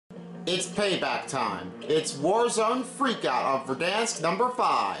It's payback time. It's Warzone Freakout of Verdansk number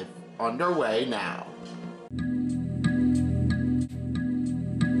 5. Underway now.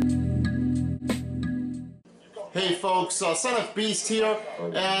 Hey folks, Son of Beast here,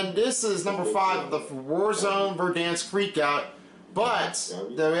 and this is number 5 of the Warzone Verdansk Freakout. But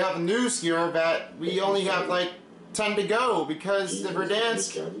we have news here that we only have like 10 to go because the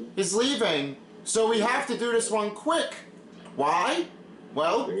Verdansk is leaving. So we have to do this one quick. Why?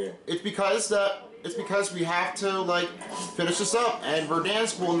 Well, it's because we have to like finish this up, and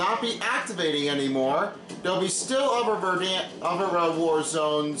Verdansk will not be activating anymore. There'll be still other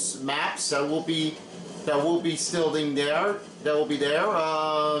Warzones maps that will be still in there. That will be there.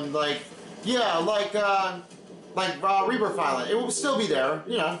 Like Rebirth Island. It will still be there.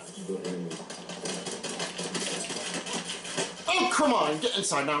 You know. Oh, come on, get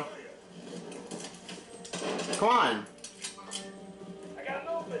inside now. Come on. I got an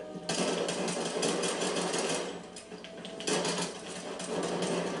open.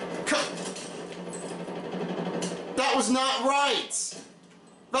 That was not right.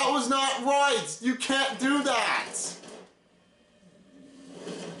 That was not right. You can't do that.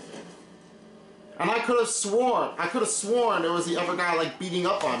 And I could have sworn there was the other guy like beating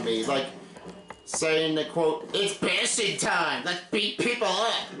up on me, like saying the quote, "It's bashing time. Let's beat people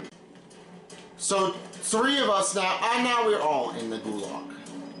up." So 3 of us now, and now we're all in the gulag.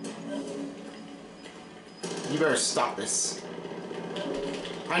 You better stop this.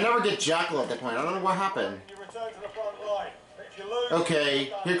 I never get Jackal at that point. I don't know what happened. You return to the front line. If you lose,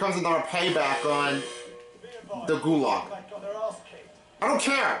 Okay, here comes another payback on the gulag. I don't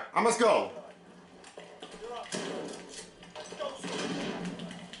care. I must go.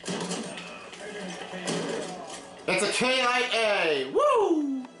 It's a KIA!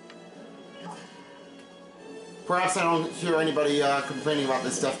 Woo! Perhaps I don't hear anybody complaining about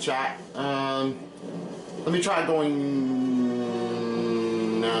this stuff, chat. Let me try going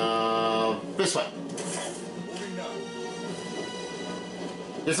this way.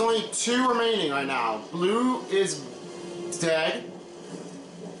 There's only 2 remaining right now. Blue is dead.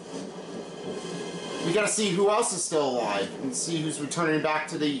 We gotta see who else is still alive and see who's returning back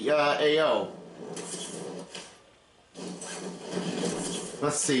to the AO.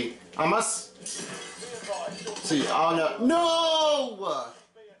 Let's see. I must see. Oh no! No!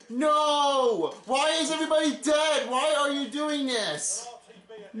 No! Why is everybody dead? Why are you doing this?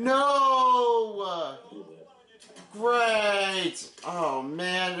 No! Great! Oh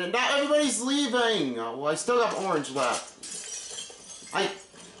man, now everybody's leaving! Well, I still have orange left.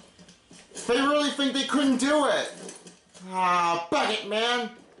 They really think they couldn't do it! Ah, bug it,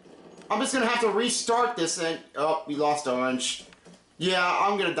 man! I'm just gonna have to restart this and... Oh, we lost orange. Yeah,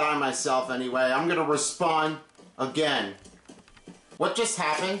 I'm gonna die myself anyway. I'm gonna respawn again. What just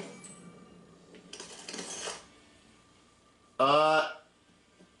happened?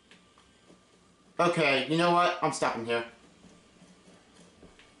 Okay, you know what? I'm stopping here.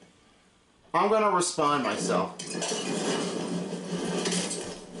 I'm gonna respawn myself.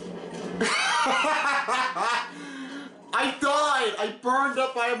 I died! I burned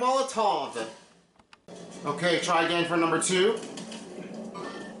up by a Molotov! Okay, try again for number 2.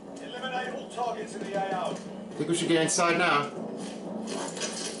 Eliminate all targets in the AO. I think we should get inside now.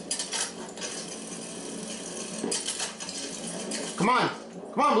 Come on!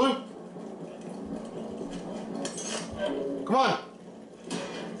 Come on, Blue! Come on!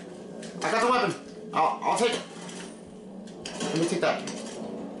 I got the weapon! I'll take it! Let me take that.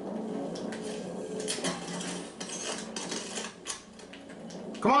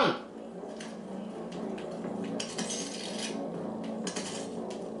 Come on!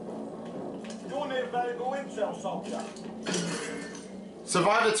 You're near valuable intel, soldier.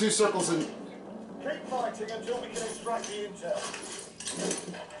 Survive the 2 circles and... Keep fighting until we can extract the intel.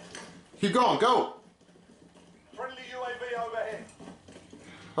 Keep going, go! Friendly UAV overhead.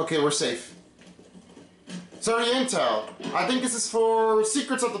 Okay, we're safe. So the intel. I think this is for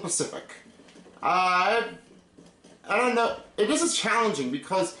Secrets of the Pacific. I don't know. This is challenging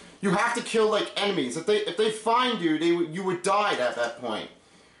because you have to kill like enemies. If they find you, you would die at that point.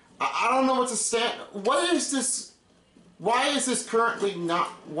 I don't know what to stand. What is this? Why is this currently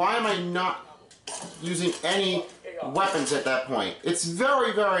not? Why am I not using any weapons at that point? It's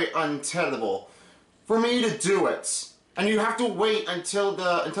very, very untenable for me to do it. And you have to wait until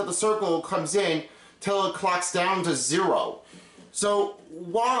the circle comes in, till it clocks down to 0. So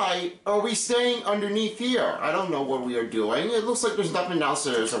why are we staying underneath here? I don't know what we are doing. It looks like there's nothing else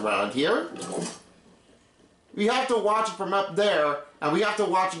around here. We have to watch it from up there, and we have to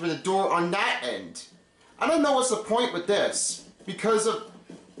watch it from the door on that end. I don't know what's the point with this, because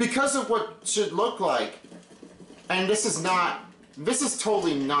because of what should look like, and this is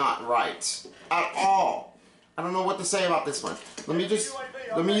totally not right at all. I don't know what to say about this one. Let me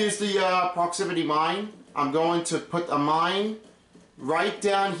use the proximity mine. I'm going to put a mine right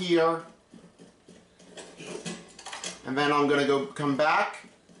down here, and then I'm gonna come back,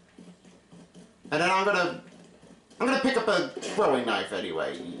 and then I'm gonna pick up a throwing knife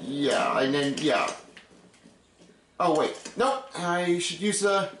anyway. Yeah, and then yeah. Oh wait, nope. I should use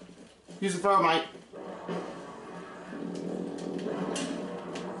the thermite.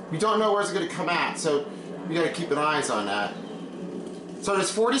 You don't know where it's gonna come at, so you gotta keep an eye on that. So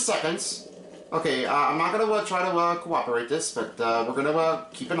there's 40 seconds. Okay, I'm not gonna try to cooperate this, but we're gonna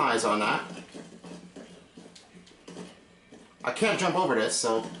keep an eye on that. I can't jump over this,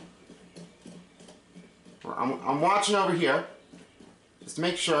 so I'm watching over here just to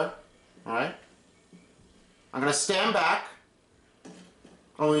make sure. All right. I'm gonna stand back.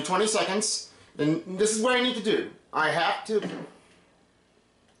 Only 20 seconds, and this is what I need to do. I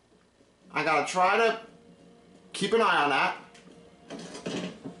gotta try to keep an eye on that.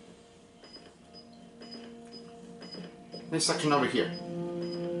 This section over here.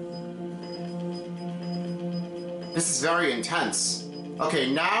 This is very intense.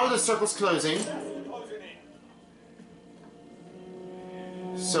 Okay, now the circle's closing.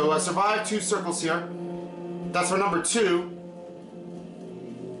 So I survived 2 circles here. That's for number 2.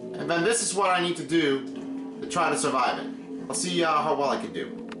 And then this is what I need to do to try to survive it. I'll see how well I can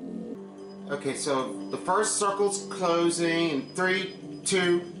do. Okay, so the first circle's closing in 3,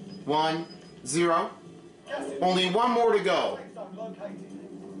 2, 1, 0. Only one more to go.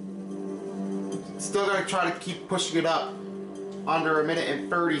 Still gonna try to keep pushing it up under 1 minute and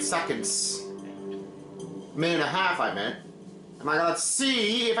 30 seconds. 1.5 minutes, I meant. And I gotta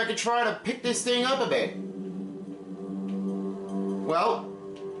see if I can try to pick this thing up a bit. Well,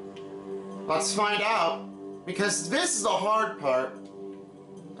 let's find out, because this is the hard part,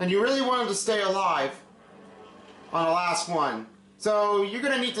 and you really want to stay alive on the last one. So you're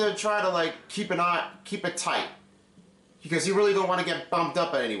gonna need to try to like keep it tight, because you really don't want to get bumped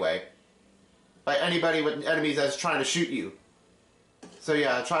up anyway by anybody with enemies that's trying to shoot you. So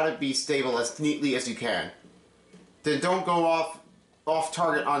yeah, try to be stable as neatly as you can. Then don't go off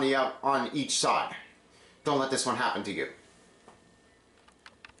target on each side. Don't let this one happen to you.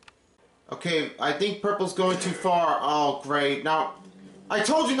 Okay, I think purple's going too far. Oh, great. Now, I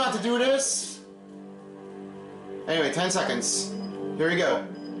told you not to do this. Anyway, 10 seconds. Here we go.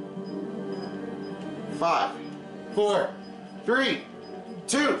 5, 4, 3,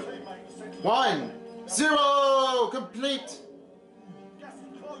 2, 1, 0! Complete!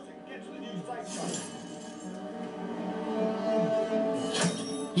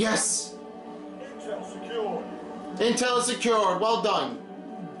 Yes! Intel secured. Intel is secured. Well done.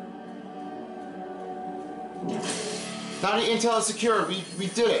 Now the intel is secured. We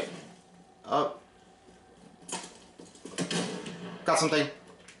did it. Got something.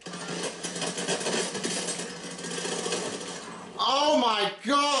 Oh my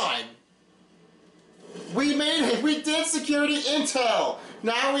god! We made it! We did secure the intel!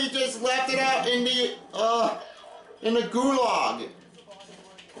 Now we just left it out in the gulag.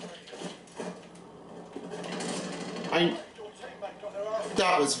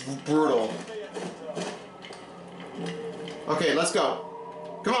 That was brutal. Okay, let's go.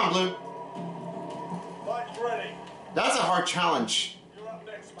 Come on, Blue. Lights ready. That's a hard challenge You're up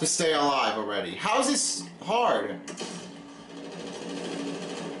next, to stay alive already. How is this hard?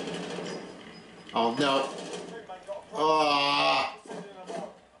 Oh, no.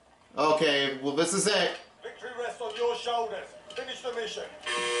 Okay, well, this is it. Victory rests on your shoulders. Finish the mission.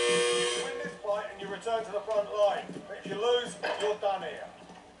 Win this fight and you return to the front line. But if you lose, you're done here.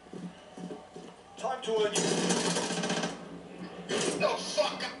 Time to earn you. No,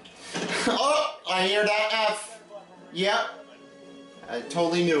 fuck. Oh, I hear that F. Yep. I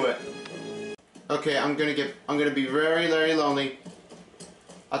totally knew it. Okay, I'm gonna be very, very lonely.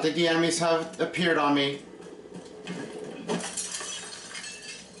 I think the enemies have appeared on me.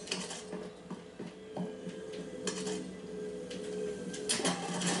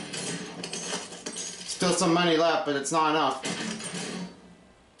 Still some money left, but it's not enough.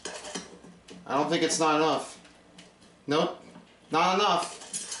 I don't think it's not enough. Nope, not enough.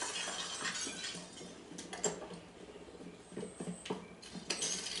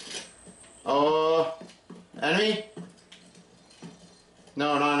 Oh, enemy?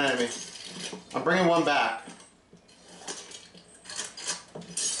 No, not an enemy. I'm bringing one back.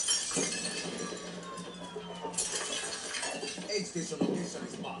 Aid station location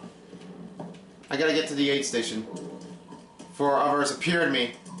is marked. I gotta get to the aid station before others appear to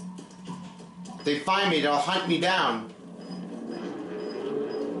me. If they find me, they'll hunt me down.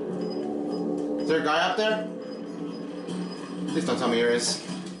 Is there a guy up there? Please don't tell me there is.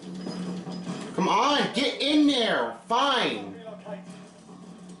 Come on, get in there. Fine.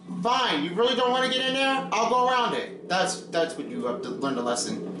 Fine. You really don't want to get in there? I'll go around it. That's what you have to learn the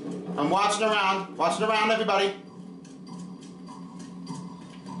lesson. I'm watching around. Watching around, everybody.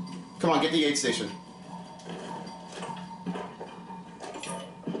 Come on, get the aid station.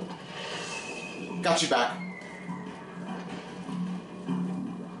 Got you back.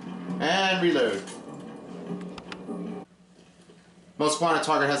 And reload. Most wanted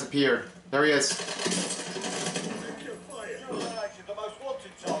target has appeared. There he is. The most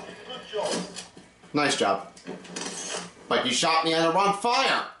wanted target. Good job. Nice job. But you shot me on the wrong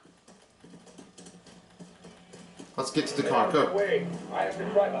fire. Let's get to the car. Go. I have the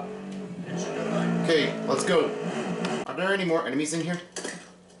driver. Okay, let's go. Are there any more enemies in here?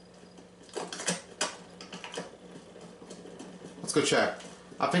 Let's go check.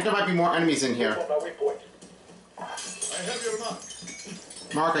 I think there might be more enemies in here. I have your mark.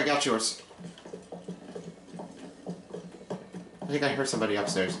 Mark, I got yours. I think I heard somebody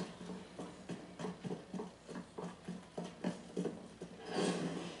upstairs.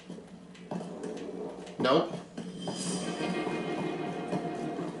 Nope.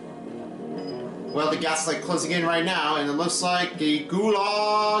 Well, the gaslight closing in right now, and it looks like the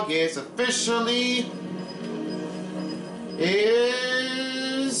gulag is officially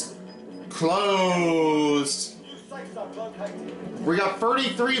closed. New safe zone located. We got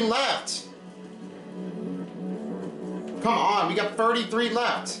 33 left. Come on, we got 33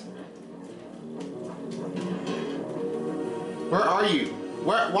 left. Where are you?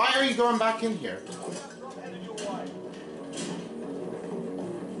 Why are you going back in here? I'm headed your way.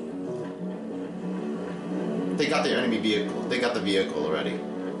 They got their enemy vehicle. They got the vehicle already.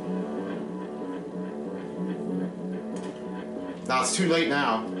 Now it's too late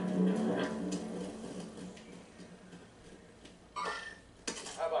now.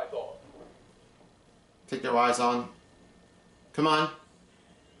 Have I thought? Take their eyes on. Come on.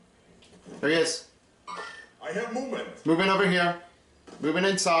 There he is. I have movement. Moving over here. Moving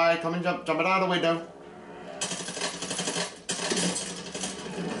inside. Come and jumping out of the window.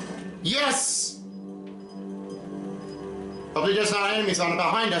 Yes! Hopefully there's not enemies on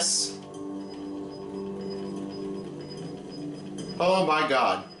behind us. Oh my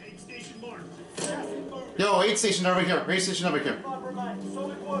god. Aid station marked. Yo, aid station over here. Aid station over here.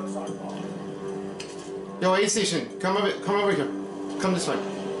 Solid work so far. Yo, aid station. Come over here. Come this way.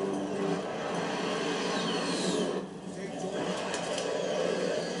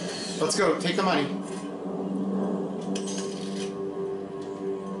 Let's go. Take the money.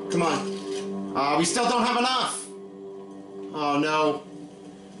 Come on. We still don't have enough. Oh no.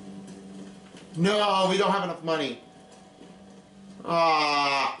 No, we don't have enough money.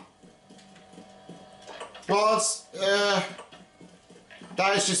 Well, it's,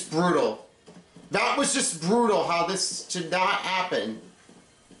 that is just brutal. That was just brutal how this should not happen.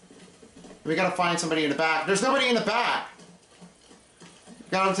 We gotta find somebody in the back. There's nobody in the back.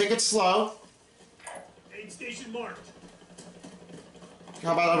 Gotta take it slow. Aid station marked.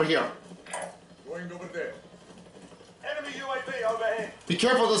 How about over here? Going over there. Enemy UAV overhead. Be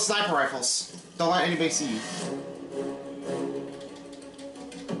careful of those sniper rifles. Don't let anybody see you.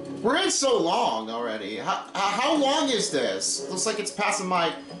 We're in so long already. How long is this? Looks like it's passing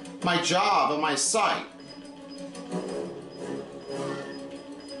my job and my site.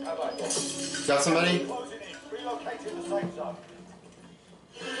 Have I thought? Got somebody? Closing in. Relocating the safe zone.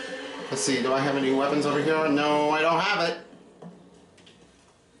 Let's see, do I have any weapons over here? No, I don't have it.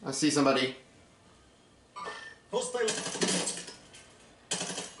 I see somebody. Hostile.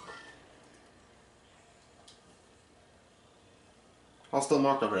 Hostile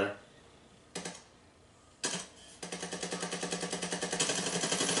marked over there.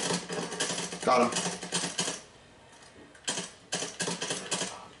 Got him.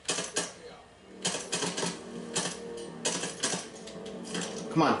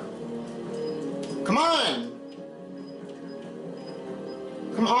 Come on. Come on!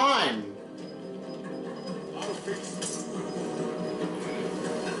 Come on!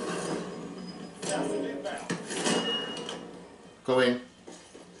 Go in.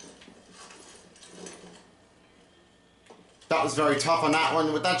 That was very tough on that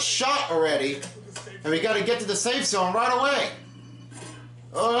one with that shot already. And we gotta get to the safe zone right away.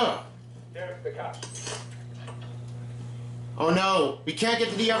 Ugh. There's the car. Oh no, we can't get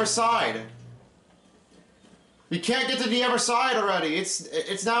to the other side. We can't get to the other side already.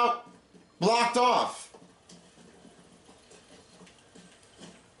 It's now blocked off.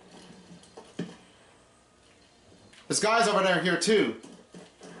 There's guys over there here too.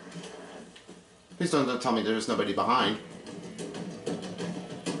 Please don't tell me there's nobody behind.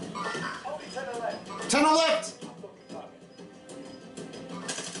 Only 10 are left. 10 on left!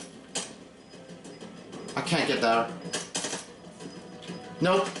 I can't get there.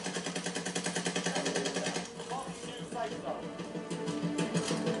 Nope.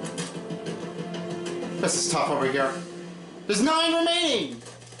 This is tough over here. There's 9 remaining!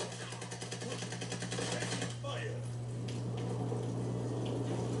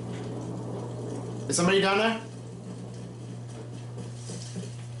 Is somebody down there?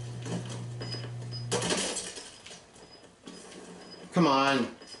 Come on.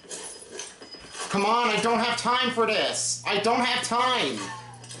 Come on, I don't have time for this. I don't have time.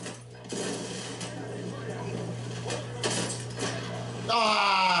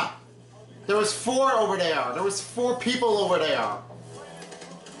 Ah! There was 4 over there. There was 4 people over there.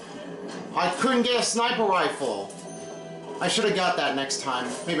 I couldn't get a sniper rifle. I should have got that next time.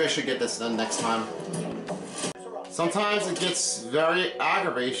 Maybe I should get this done next time. Sometimes it gets very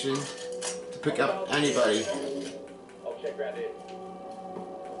aggravation to pick up anybody. I'll check round here.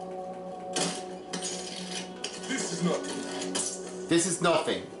 This is nothing. This is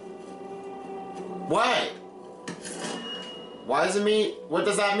nothing. Why? Why does it mean? What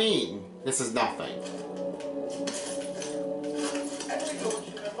does that mean? This is nothing.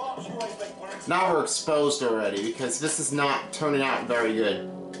 Now we're exposed already because this is not turning out very good.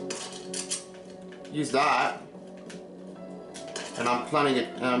 Use that. And I'm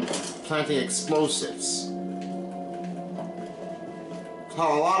planting explosives.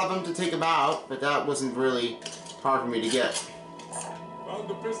 Saw a lot of them to take them out, but that wasn't really hard for me to get. Found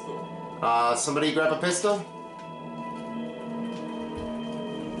the pistol. Somebody grab a pistol?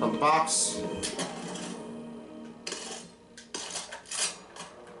 From the box.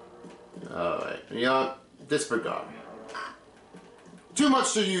 Alright, you know what? Disregard. Too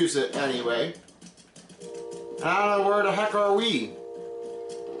much to use it anyway. I don't know where the heck are we.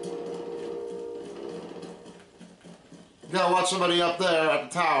 Gotta watch somebody up there at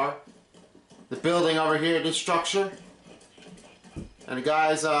the tower. The building over here, this structure. And the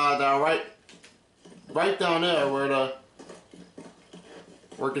guys that are right down there where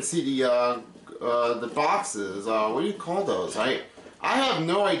you can see the boxes. What do you call those? I have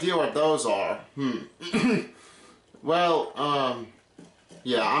no idea what those are. Well,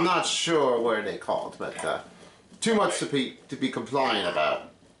 yeah, I'm not sure where they called, but too much to be compliant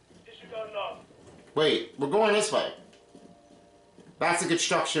about. Wait, we're going this way. That's the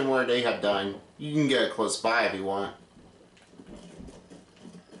construction where they have done. You can get close by if you want.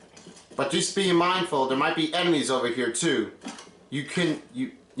 But just be mindful, there might be enemies over here too. You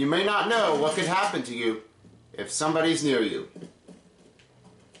may not know what could happen to you if somebody's near you.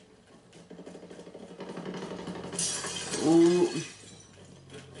 Ooh.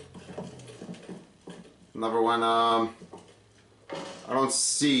 Number one, I don't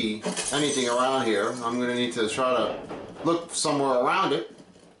see anything around here. I'm gonna need to try to look somewhere around it.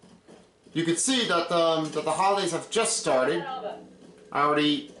 You can see that the holidays have just started. I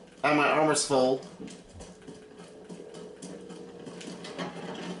already have my armors full.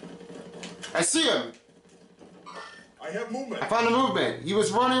 I see him. I have movement. I found a movement. He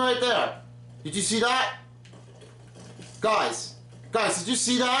was running right there. Did you see that? Guys, did you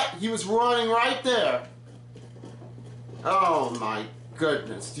see that? He was running right there. Oh my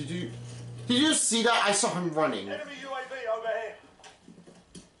goodness. Did you see that? I saw him running. Enemy UAV overhead.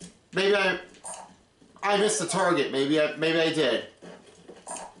 Maybe I missed the target. Maybe I did.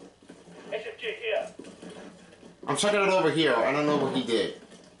 SFG here. I'm checking it over here. I don't know what he did.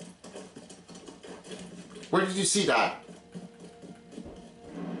 Where did you see that?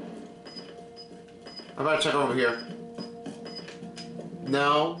 I'm about to check over here.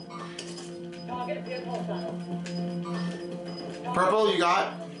 No. Purple, you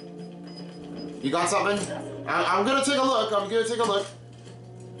got something? I'm gonna take a look.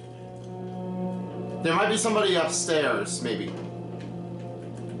 There might be somebody upstairs, maybe.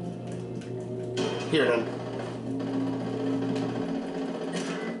 Here then.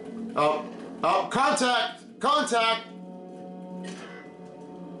 Oh, contact!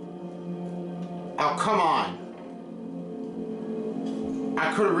 Oh, come on.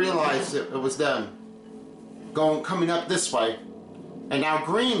 I could have realized it was them. Coming up this way. And now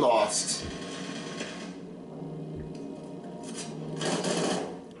green lost.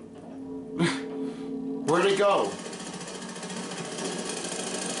 Where'd it go?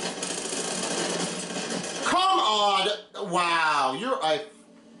 Come on! Wow, you're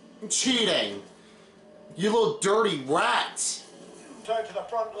cheating. You little dirty rat. Turn to the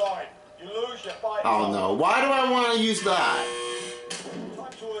front line. You lose your fight. Oh no, why do I want to use that?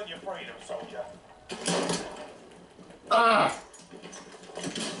 Time to earn your freedom, soldier. Ugh.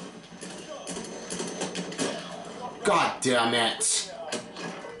 God damn it.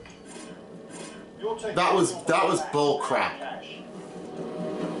 That was bull crap.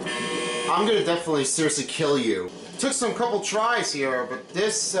 I'm gonna definitely seriously kill you. Took some couple tries here, but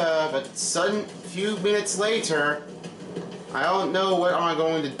sudden few minutes later, I don't know what am I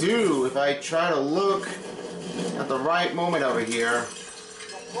going to do if I try to look at the right moment over here. Your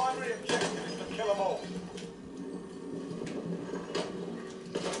primary objective is to kill them all.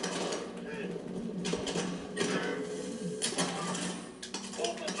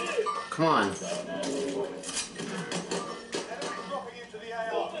 Come on. Enemy dropping into the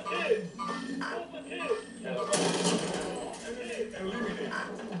AR.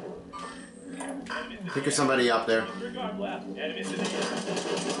 Pick somebody up there.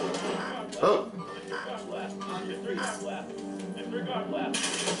 Oh.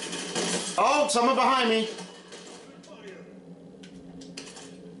 Oh, someone behind me.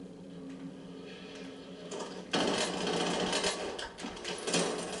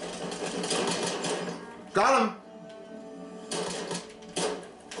 Got him.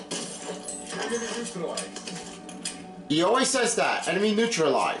 Enemy neutralized. He always says that. Enemy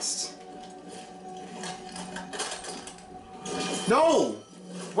neutralized. No!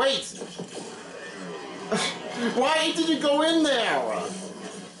 Wait! Why did you go in there?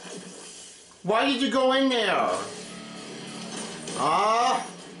 Why did you go in there?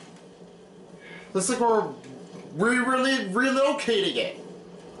 Looks like we're really relocating it.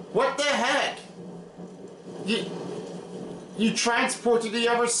 What the heck? You transport to the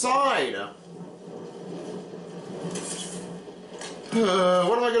other side.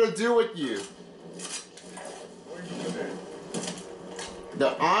 What am I gonna do with you?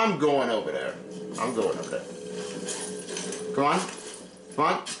 No, I'm going over there. I'm going over there. Come on. Come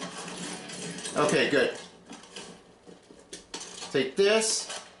on. Okay, good. Take this.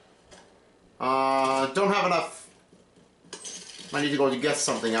 Don't have enough. I need to go to get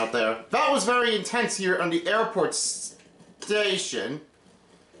something out there. That was very intense here on the airport station.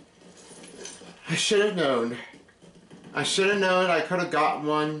 I should have known. I should have known I could have gotten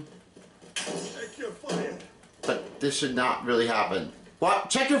one. Check your fire. But this should not really happen. What?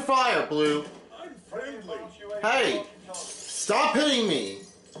 Check your fire, Blue. I'm friendly. Hey! Stop hitting me!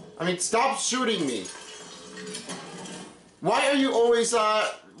 I mean, stop shooting me. Why are you always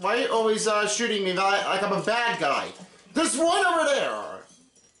shooting me like I'm a bad guy? There's one over there!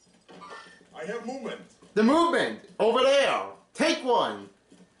 I have movement. The movement! Over there! Take one!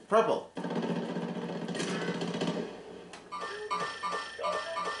 Purple.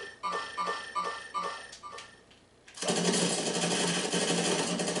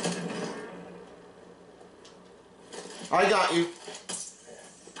 I got you.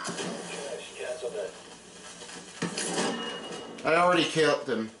 I already killed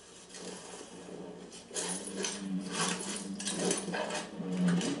him.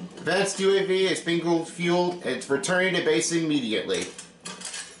 Advanced UAV is being fueled. It's returning to base immediately.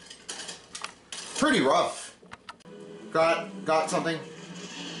 Pretty rough. Got something.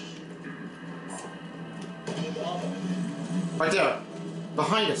 Right there.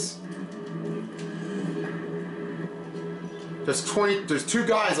 Behind us. There's two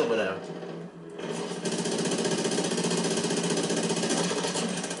guys over there.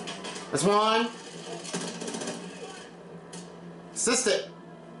 That's one. Assist it.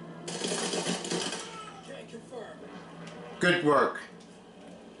 Good work.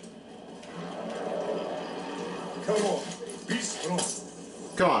 Come on, be strong.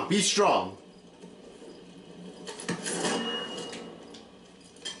 Come on, be strong.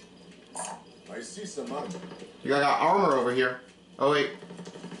 I see some armor. You got armor over here. Oh wait,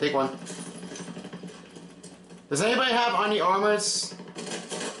 take one. Does anybody have any armors?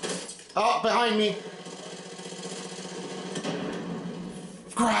 Oh, behind me.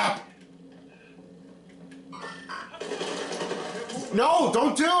 Crap. No,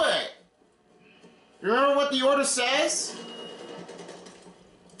 don't do it. Remember what the order says?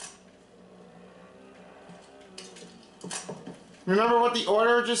 Remember what the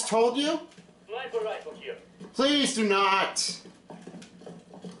order just told you? Rifle here. Please do not.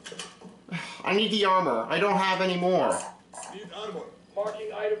 I need the armor. I don't have any more. Need armor.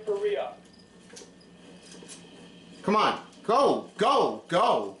 Marking item for Rhea. Come on. Go, go,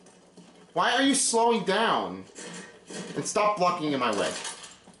 go. Why are you slowing down? And stop blocking in my way.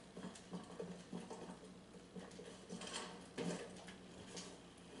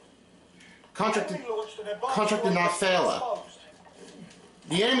 Contract did not fail.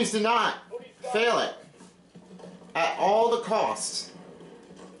 The enemies did not fail it at all the costs.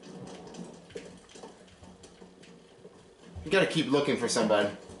 You gotta keep looking for somebody.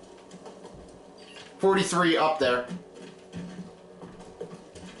 43 up there.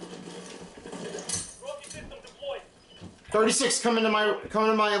 Rocket system deployed. 36 coming to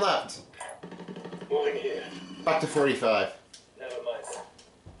my left. Moving here. Back to 45. Never mind.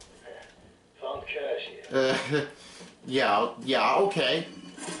 Found cash here. Yeah, okay.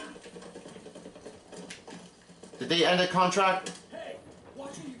 Did they end the contract? Hey,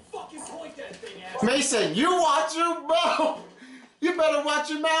 watch where you fucking point that thing at. Mason, you watch your mouth! You better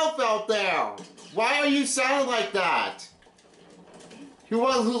watch your mouth out there! Why are you sounding like that? Who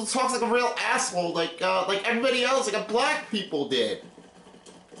talks like a real asshole, like everybody else, like a black people did.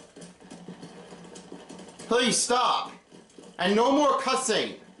 Please stop. And no more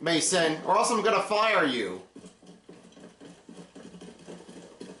cussing, Mason, or else I'm gonna fire you.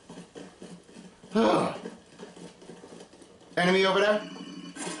 Enemy over there?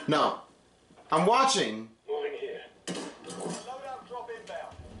 No. I'm watching. Moving here. Loadout drop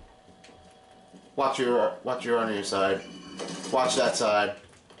inbound. Watch your on your side. Watch that side.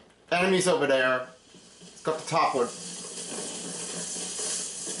 Enemies over there. It's got the top one.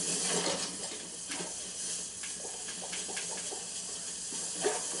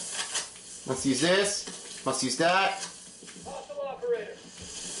 Must use this. Must use that. Hostile operator.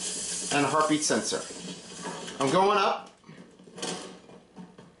 And a heartbeat sensor. I'm going up.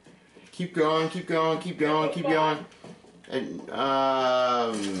 Keep going, keep going, keep going, keep going. And,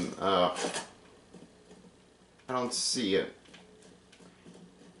 I don't see it.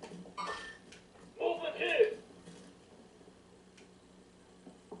 Movement here.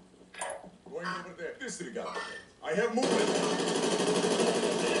 Going over there. Disregard. I have movement.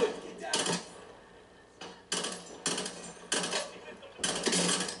 Get down.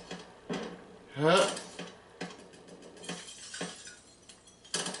 Huh?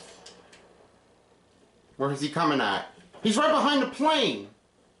 Where is he coming at? He's right behind the plane!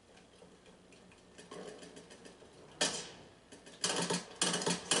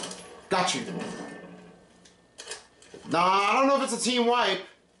 Got you. Nah, I don't know if it's a team wipe.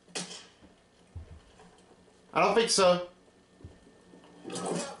 I don't think so.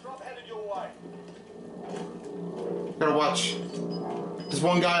 Loadout drop headed your way. Gotta watch. There's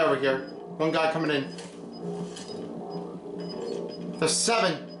one guy over here. One guy coming in. There's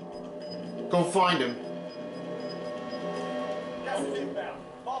 7. Go find him. Gas is inbound.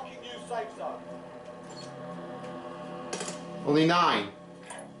 Marking new safe zone. Only 9.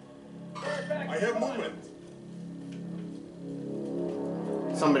 I have movement.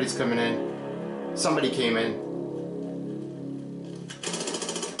 Somebody's coming in. Somebody came in.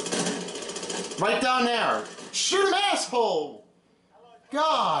 Right down there. Shoot him, asshole!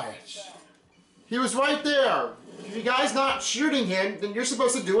 Gosh. He was right there. If you guys not shooting him, then you're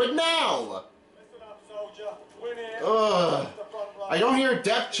supposed to do it now. Listen up, soldier. Win here. Ugh. The front line. I don't hear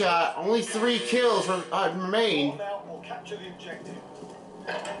depth chat. Only 3 kills remain. Form out or capture the objective.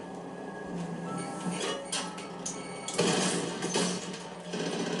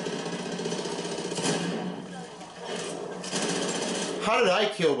 How did I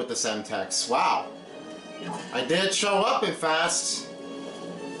kill with the Semtex? Wow. I did show up in fast.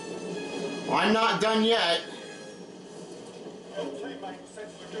 Well, I'm not done yet. Your teammate was sent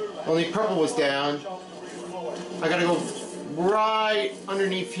to the gulag. Only purple was down. Chance to redeploy. I gotta go right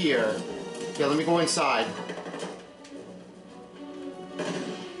underneath here. Yeah, let me go inside.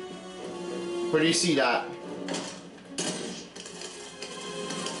 Where do you see that?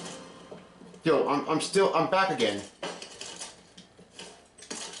 Yo, I'm back again.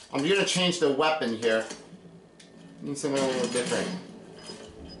 I'm gonna change the weapon here. Need something a little different.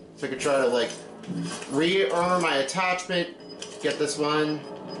 So I could try to like re-earn my attachment, get this one.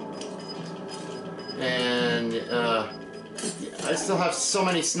 And I still have so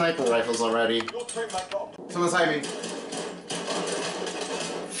many sniper rifles already. Your teammate got Someone's hiding.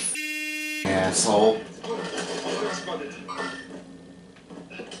 Asshole.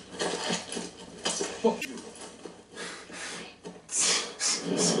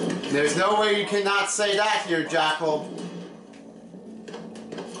 There's no way you cannot say that here, Jackal.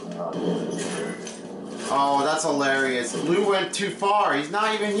 Oh, that's hilarious. Lou went too far. He's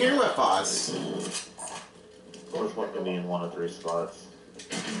not even here with us. Of course, one can be in 1 of 3 spots.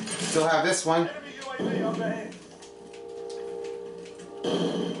 Still have this one. enemy UAV overhead.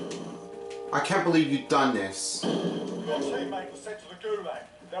 I can't believe you've done this. Your teammate was sent to the gulag.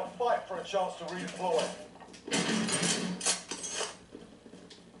 They'll fight for a chance to redeploy.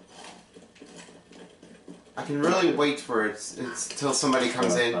 I can really wait for it. It's till somebody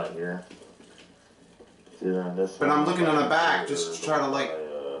comes in. Not here. It's either in this But one I'm looking on the back, or just the try to one like,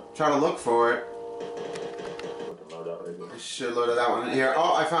 by, try to look for it. fucking loadout right here. I should have loaded that one in here.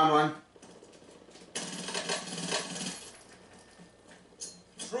 Oh, I found one.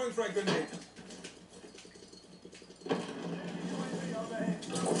 Throwing frag grenade.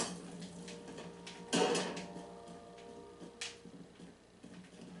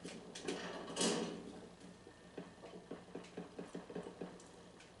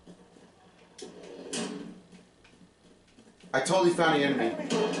 I totally found the enemy. Enemy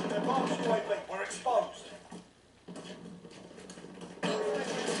launching their advanced UAV. We're exposed.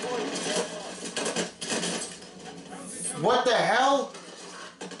 What the hell?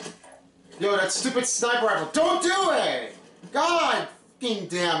 Yo, that stupid sniper rifle. Don't do it! God fucking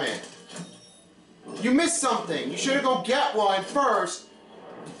damn it. You missed something. You should have go get one first.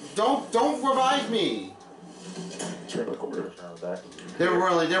 Don't revive me. Turn the corner. Turn the back. They're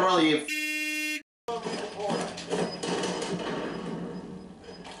really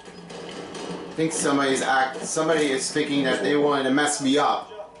I think somebody is thinking that they wanted to mess me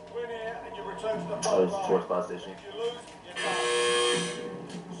up. Win here and you return to the Oh, front it's line. towards spot station. If you lose, you're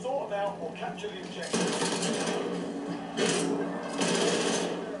done. Sort them out or capture the objective.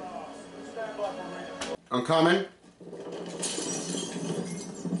 Stand by for reading. I'm coming.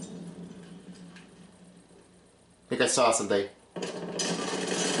 I think I saw something.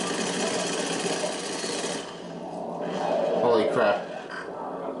 Holy crap.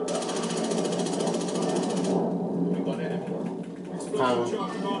 Found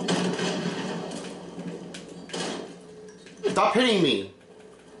one. Stop hitting me.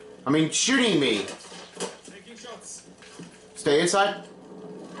 I mean, shooting me. Taking shots. Stay inside.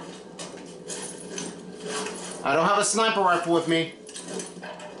 I don't have a sniper rifle with me.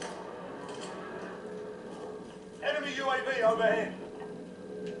 Enemy UAV overhead.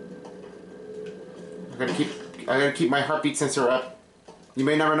 I gotta keep my heartbeat sensor up. You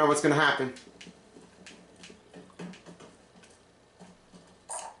may never know what's gonna happen.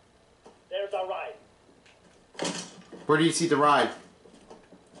 There's our ride. Where do you see the ride?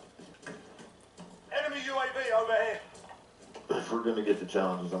 Enemy UAV overhead. If we're gonna get the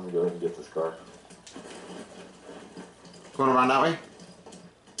challenges, I'm gonna go ahead and get this car. Going around that way?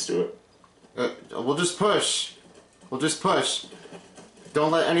 Let's do it. We'll just push. We'll just push.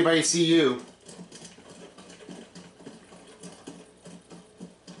 Don't let anybody see you.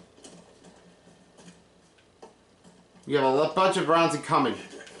 We have a bunch of rounds incoming.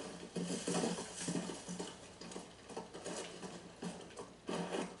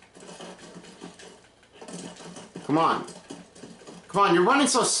 Come on. Come on, you're running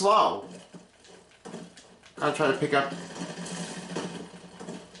so slow. Gotta try to pick up.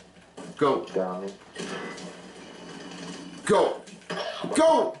 Go. Got me. Go.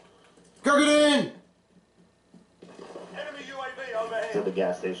 Go! Go get in! Enemy UAV It's at overhead. the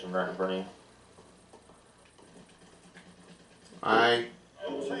gas station right in front of you. Aye.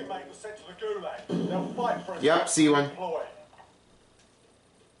 Your teammate was sent to the gulag. They'll fight for us. Yep, see one. Deploy.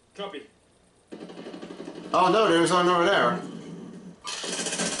 Copy. Oh no, there's one over there.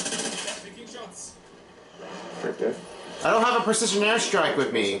 Taking shots. Right there. I don't have a precision airstrike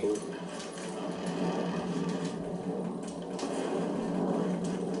with me.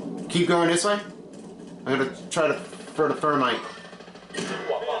 Keep going this way. I'm gonna try to throw the thermite. Be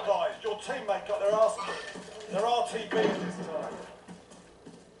advised, your teammate got their ass kicked. They're RTBs this time.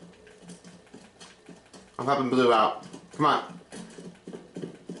 I'm helping Blue out. Come on.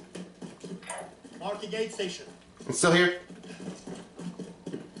 Marking aid station. I'm still here.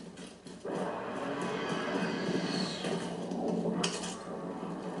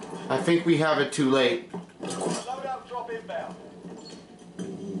 I think we have it too late. Loadout drop inbound.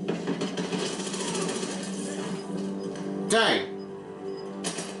 Dang.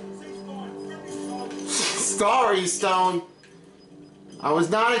 Sorry, Stone. I was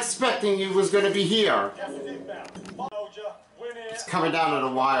not expecting you was gonna be here. Gas is inbound. Soldier, win here. It's coming down to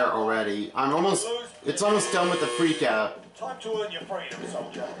the wire already. It's almost done with the freakout. Time to earn your freedom,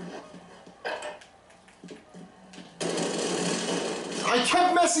 soldier. I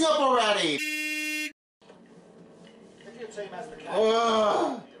kept messing up already. If your team has the cash,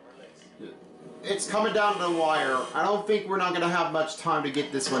 Ugh. It's coming down to the wire. I don't think we're not gonna have much time to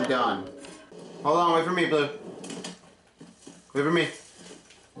get this one done. Hold on, wait for me, Blue. Wait for me.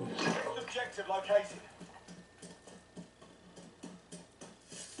 next objective located.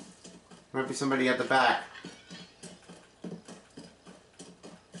 Might be somebody at the back.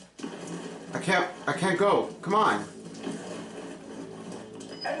 I can't go. Come on.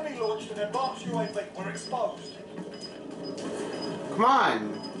 Enemy launched an advanced UAV. We're exposed. Come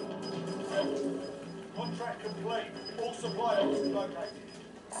on. Contract complete. All supply boxes located.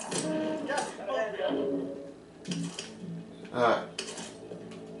 Gas is moving. I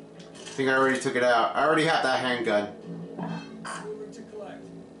think I already took it out. I already have that handgun. Moving to collect.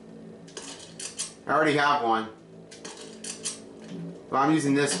 I already have one. But I'm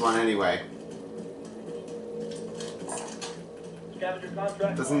using this one anyway. Scavenger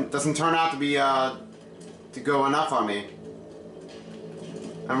contract. Doesn't turn out to be to go enough on me.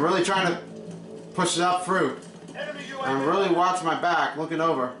 I'm really trying to push it up through. Enemy UAV. I'm really watching my back, looking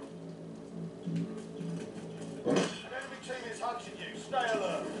over. An enemy team is hunting you. Stay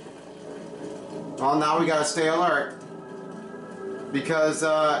alert. Well, now we gotta stay alert because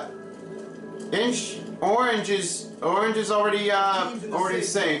Orange is already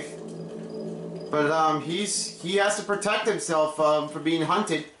safe, but he has to protect himself from being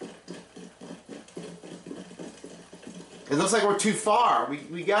hunted. It looks like we're too far.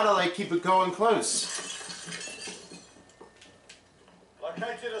 We gotta like keep it going close.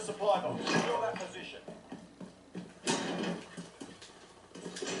 Located a supply box. Secure that position.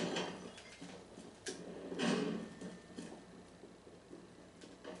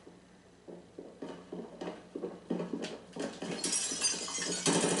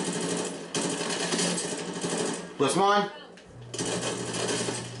 This one.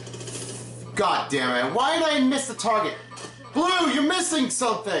 God damn it! Why did I miss the target? Blue, you're missing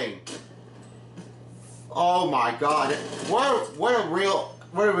something. Oh my God! What a real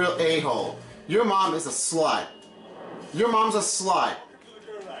a-hole. Your mom is a slut. Your mom's a slut.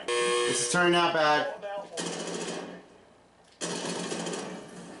 This is turning out bad.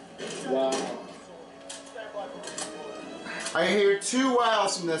 Wow. I hear 2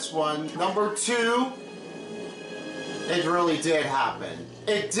 wows from this one. Number 2, it really did happen.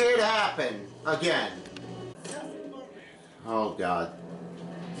 It did happen again. Oh God.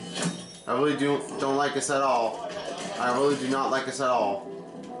 I really don't like this at all. I really do not like this at all.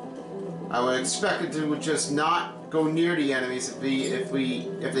 I would expect it to just not go near the enemies if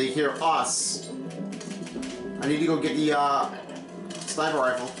they hear us. I need to go get the sniper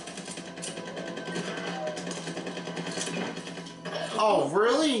rifle. Oh,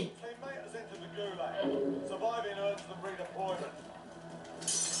 really? Teammate has entered the gulag. Surviving earns them redeployment.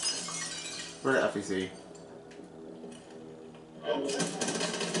 Where the FEC?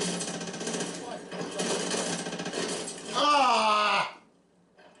 Ah!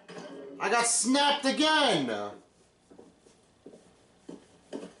 I got snapped again.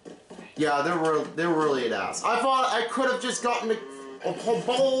 Yeah, they're really an ass. I thought I could have just gotten a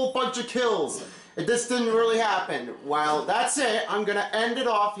whole bunch of kills. This didn't really happen. Well, that's it. I'm gonna end it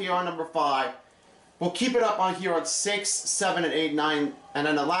off here on number 5. We'll keep it up on here on 6, 7, and 8, 9, and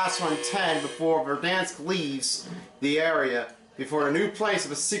then the last one, 10, before Verdansk leaves the area, before a new place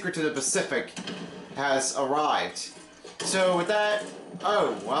of a secret to the Pacific has arrived. So with that,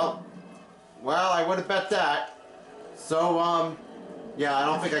 oh, well, I would have bet that. So, yeah, I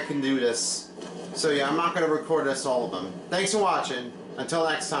don't think I can do this. So yeah, I'm not going to record this, all of them. Thanks for watching. Until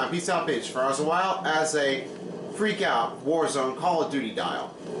next time, peace out, bitch. For us a while, as a Freakout, Warzone, Call of Duty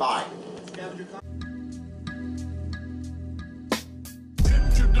dial. Bye.